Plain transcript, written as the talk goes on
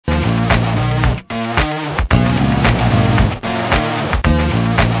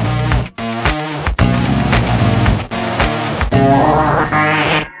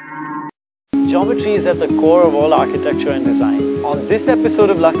at the core of all architecture and design. On this episode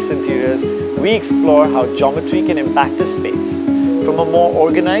of Luxe Interiors, we explore how geometry can impact a space, from a more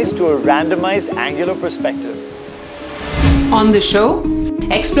organized to a randomized angular perspective. On the show,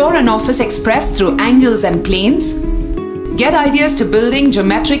 explore an office expressed through angles and planes, get ideas to building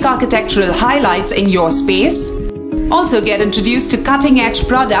geometric architectural highlights in your space, also get introduced to cutting-edge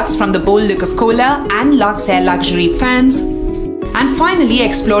products from the bold look of Khosla and Luxe Air luxury fans, and finally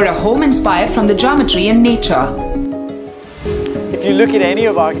explore a home inspired from the geometry in nature. If you look at any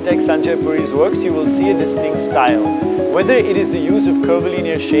of architect Sanjay Puri's works, you will see a distinct style. Whether it is the use of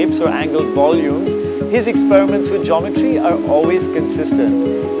curvilinear shapes or angled volumes, his experiments with geometry are always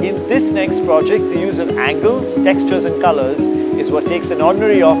consistent. In this next project, the use of angles, textures and colors is what takes an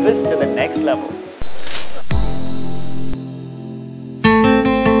ordinary office to the next level.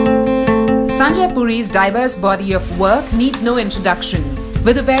 Sanjay Puri's diverse body of work needs no introduction.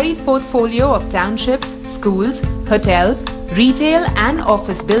 With a varied portfolio of townships, schools, hotels, retail and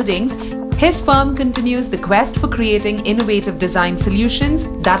office buildings, his firm continues the quest for creating innovative design solutions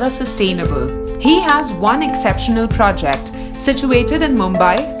that are sustainable. He has one exceptional project situated in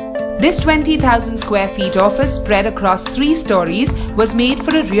Mumbai. This 20,000 square feet office spread across 3 stories was made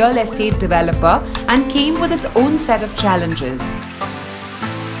for a real estate developer and came with its own set of challenges.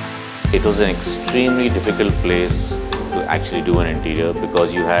 It was an extremely difficult place to actually do an interior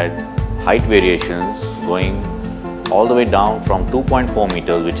because you had height variations going all the way down from 2.4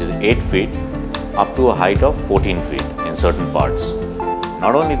 meters, which is 8 feet, up to a height of 14 feet in certain parts.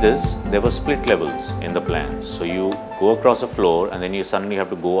 Not only this, there were split levels in the plans. So you go across a floor and then you suddenly have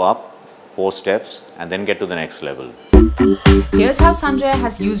to go up 4 steps and then get to the next level. Here's how Sanjay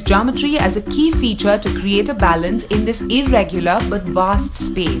has used geometry as a key feature to create a balance in this irregular but vast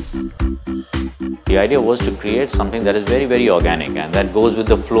space. The idea was to create something that is very, very organic and that goes with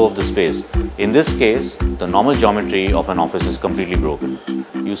the flow of the space. In this case, the normal geometry of an office is completely broken.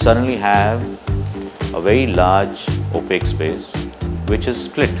 You suddenly have a very large opaque space which is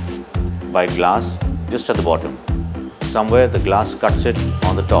split by glass just at the bottom. Somewhere the glass cuts it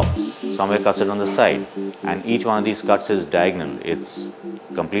on the top, somewhere cuts it on the side, and each one of these cuts is diagonal. It's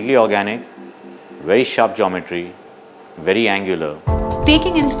completely organic, very sharp geometry, very angular.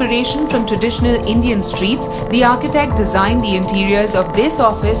 Taking inspiration from traditional Indian streets, the architect designed the interiors of this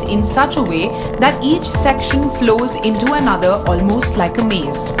office in such a way that each section flows into another almost like a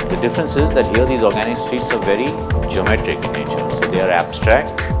maze. The difference is that here these organic streets are very geometric in nature. So they are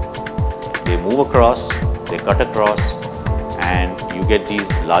abstract, they move across, they cut across, and you get these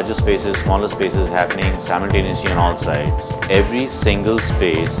larger spaces, smaller spaces happening simultaneously on all sides. Every single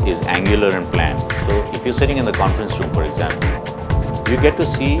space is angular in plan. So if you're sitting in the conference room, for example, you get to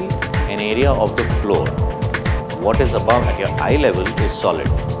see an area of the floor. What is above at your eye level is solid,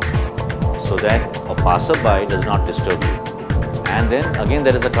 so that a passerby does not disturb you. And then again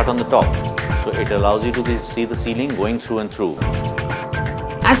there is a cut on the top, so it allows you to see the ceiling going through and through.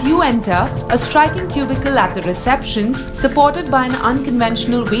 As you enter, a striking cubicle at the reception, supported by an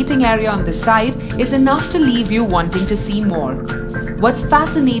unconventional waiting area on the side, is enough to leave you wanting to see more. What's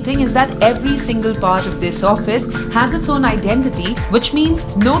fascinating is that every single part of this office has its own identity, which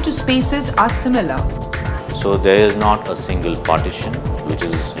means no two spaces are similar. So there is not a single partition which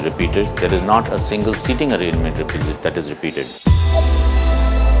is repeated. There is not a single seating arrangement that is repeated.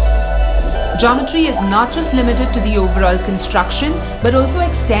 Geometry is not just limited to the overall construction, but also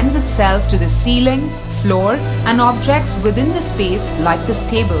extends itself to the ceiling, floor, and objects within the space like this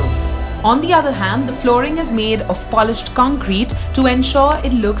table. On the other hand, the flooring is made of polished concrete to ensure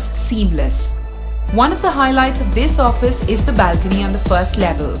it looks seamless. One of the highlights of this office is the balcony on the first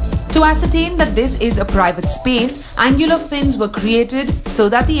level. To ascertain that this is a private space, angular fins were created so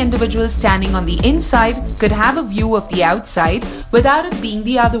that the individual standing on the inside could have a view of the outside without it being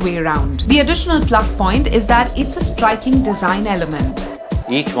the other way around. The additional plus point is that it's a striking design element.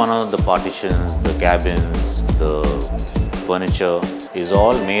 Each one of the partitions, the cabins, the furniture is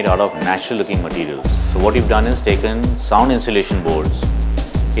all made out of natural looking materials. So what we've done is taken sound insulation boards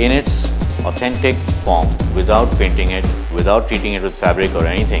in its authentic form without painting it, without treating it with fabric or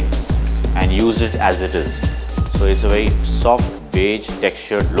anything, and used it as it is. So it's a very soft beige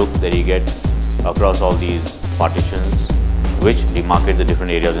textured look that you get across all these partitions which demarcate the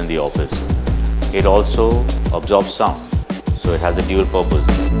different areas in the office. It also absorbs sound, so it has a dual purpose.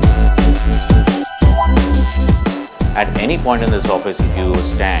 At any point in this office, if you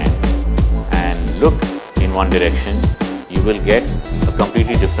stand and look in one direction, you will get a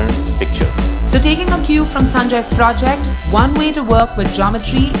completely different picture. So taking a cue from Sanjay's project, one way to work with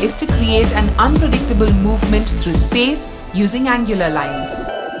geometry is to create an unpredictable movement through space using angular lines.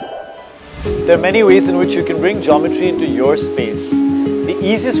 There are many ways in which you can bring geometry into your space. The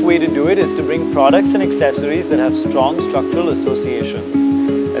easiest way to do it is to bring products and accessories that have strong structural associations.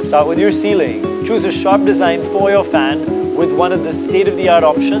 Let's start with your ceiling. Choose a sharp design for your fan with one of the state-of-the-art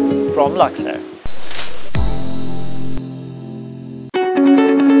options from Luxe.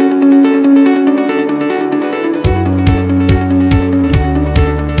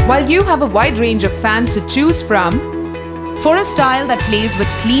 While you have a wide range of fans to choose from, for a style that plays with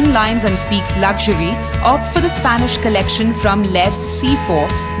clean lines and speaks luxury, opt for the Spanish collection from LED's C4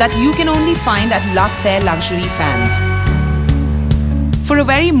 that you can only find at Luxe Luxury Fans. For a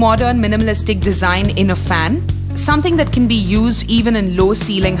very modern minimalistic design in a fan, something that can be used even in low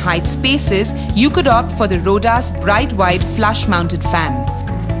ceiling height spaces, you could opt for the Rodas Bright White Flush Mounted Fan.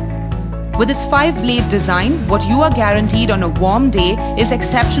 With its 5-blade design, what you are guaranteed on a warm day is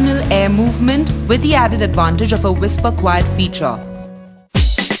exceptional air movement with the added advantage of a whisper quiet feature.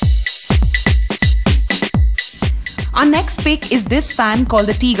 Our next pick is this fan called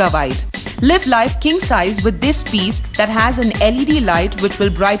the Tiga White. Live life king size with this piece that has an LED light which will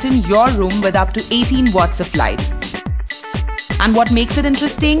brighten your room with up to 18 watts of light. And what makes it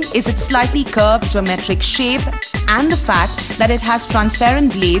interesting is its slightly curved geometric shape and the fact that it has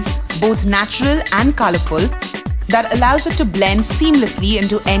transparent blades, both natural and colorful, that allows it to blend seamlessly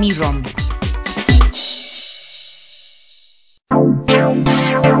into any room.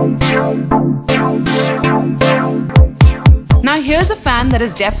 Now here's a fan that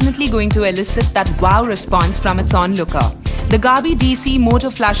is definitely going to elicit that wow response from its onlooker. The Gabi DC Motor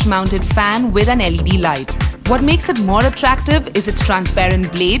Flush Mounted Fan with an LED light. What makes it more attractive is its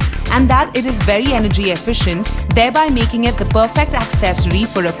transparent blades and that it is very energy efficient, thereby making it the perfect accessory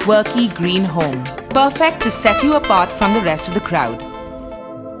for a quirky green home. Perfect to set you apart from the rest of the crowd.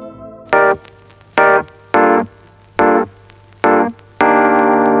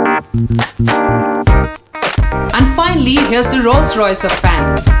 And finally, here's the Rolls-Royce of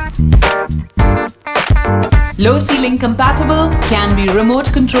fans. Low ceiling compatible, can be remote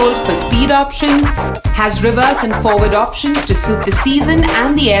controlled for speed options, has reverse and forward options to suit the season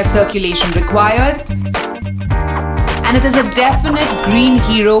and the air circulation required, and it is a definite green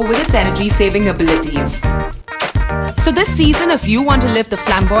hero with its energy saving abilities. So this season, if you want to live the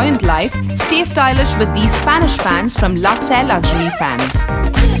flamboyant life, stay stylish with these Spanish fans from Luxe Luxury Fans.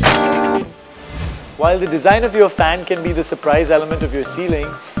 While the design of your fan can be the surprise element of your ceiling,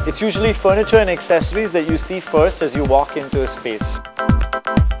 it's usually furniture and accessories that you see first as you walk into a space.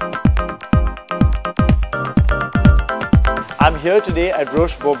 I'm here today at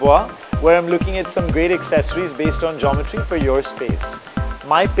Roche-Beaubois, where I'm looking at some great accessories based on geometry for your space.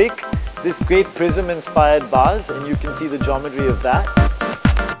 My pick, this great prism-inspired vase, and you can see the geometry of that.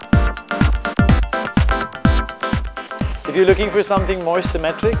 If you're looking for something more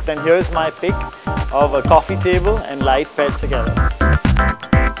symmetric, then here's my pick of a coffee table and light paired together.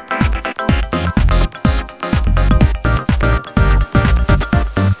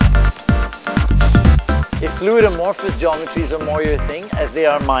 If fluid amorphous geometries are more your thing, as they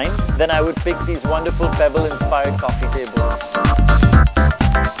are mine, then I would pick these wonderful pebble-inspired coffee tables.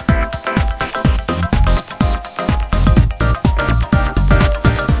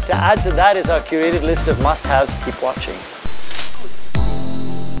 To add to that is our curated list of must-haves. Keep watching.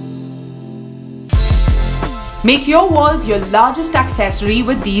 Make your walls your largest accessory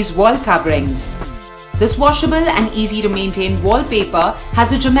with these wall coverings. This washable and easy to maintain wallpaper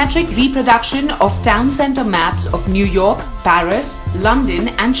has a geometric reproduction of town center maps of New York, Paris, London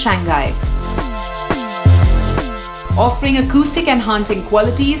and Shanghai. Offering acoustic enhancing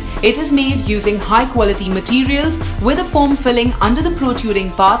qualities, it is made using high quality materials with a foam filling under the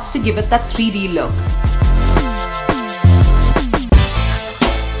protruding parts to give it that 3D look.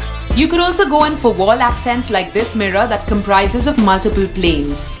 You could also go in for wall accents like this mirror that comprises of multiple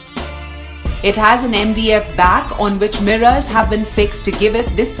planes. It has an MDF back on which mirrors have been fixed to give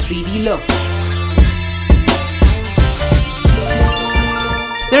it this 3D look.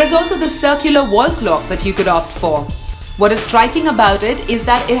 There is also the circular wall clock that you could opt for. What is striking about it is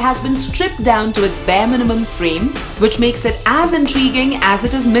that it has been stripped down to its bare minimum frame, which makes it as intriguing as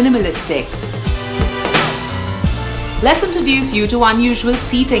it is minimalistic. Let's introduce you to unusual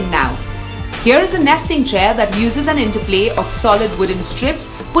seating now. Here is a nesting chair that uses an interplay of solid wooden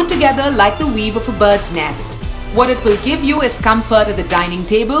strips put together like the weave of a bird's nest. What it will give you is comfort at the dining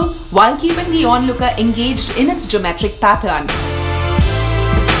table while keeping the onlooker engaged in its geometric pattern.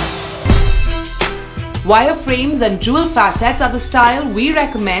 Wire frames and jewel facets are the style we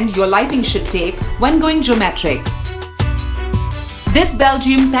recommend your lighting should take when going geometric. This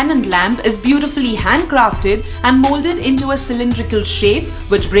Belgium pennant lamp is beautifully handcrafted and molded into a cylindrical shape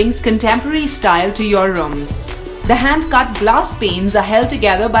which brings contemporary style to your room. The hand-cut glass panes are held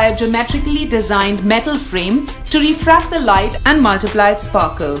together by a geometrically designed metal frame to refract the light and multiply its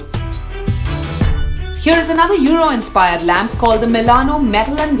sparkle. Here is another Euro-inspired lamp called the Milano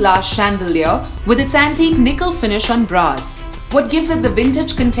Metal and Glass Chandelier with its antique nickel finish on brass. What gives it the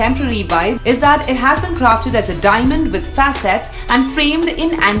vintage contemporary vibe is that it has been crafted as a diamond with facets and framed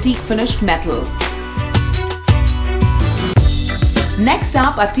in antique finished metal. Next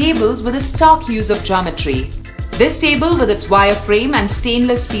up are tables with a stark use of geometry. This table with its wire frame and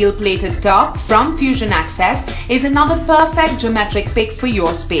stainless steel plated top from Fusion Access is another perfect geometric pick for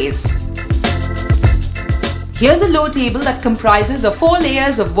your space. Here's a low table that comprises of 4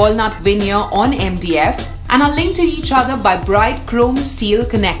 layers of walnut veneer on MDF and are linked to each other by bright chrome steel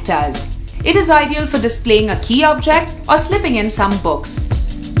connectors. It is ideal for displaying a key object or slipping in some books.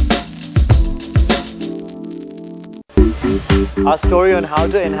 Our story on how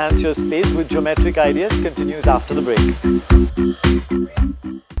to enhance your space with geometric ideas continues after the break.